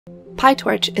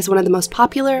PyTorch is one of the most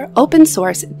popular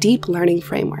open-source deep learning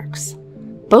frameworks.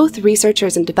 Both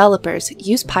researchers and developers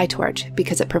use PyTorch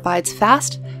because it provides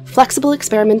fast, flexible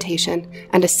experimentation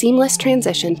and a seamless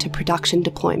transition to production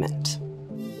deployment.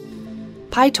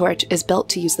 PyTorch is built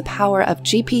to use the power of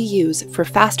GPUs for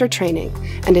faster training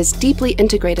and is deeply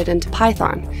integrated into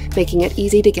Python, making it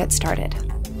easy to get started.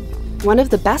 One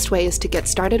of the best ways to get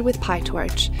started with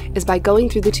PyTorch is by going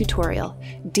through the tutorial,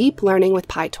 Deep Learning with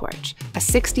PyTorch, a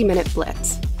 60-minute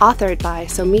blitz, authored by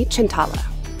Somit Chintala.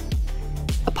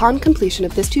 Upon completion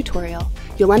of this tutorial,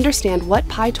 you'll understand what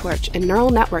PyTorch and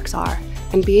neural networks are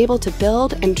and be able to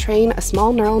build and train a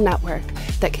small neural network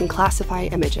that can classify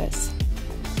images.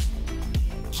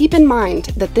 Keep in mind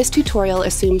that this tutorial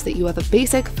assumes that you have a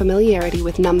basic familiarity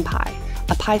with NumPy,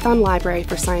 a Python library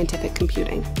for scientific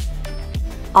computing.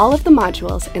 All of the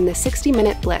modules in the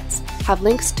 60-minute blitz have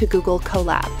links to Google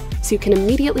Colab, so you can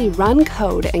immediately run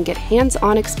code and get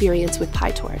hands-on experience with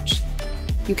PyTorch.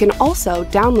 You can also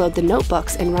download the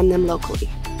notebooks and run them locally.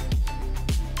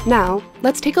 Now,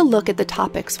 let's take a look at the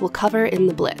topics we'll cover in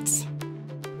the blitz.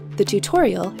 The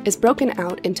tutorial is broken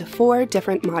out into 4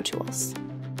 different modules.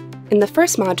 In the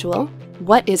first module,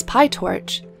 What is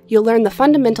PyTorch?, you'll learn the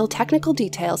fundamental technical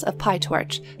details of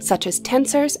PyTorch, such as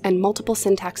tensors and multiple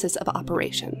syntaxes of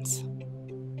operations.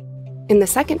 In the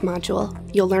second module,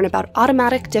 you'll learn about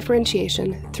automatic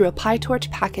differentiation through a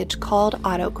PyTorch package called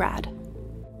AUTOGRAD.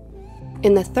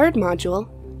 In the third module,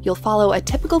 you'll follow a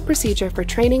typical procedure for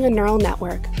training a neural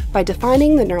network by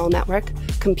defining the neural network,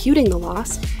 computing the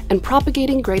loss, and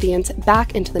propagating gradients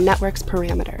back into the network's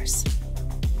parameters.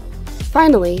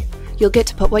 Finally, you'll get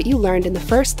to put what you learned in the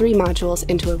first 3 modules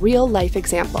into a real-life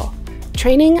example,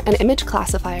 training an image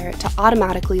classifier to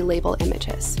automatically label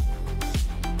images.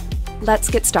 Let's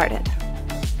get started.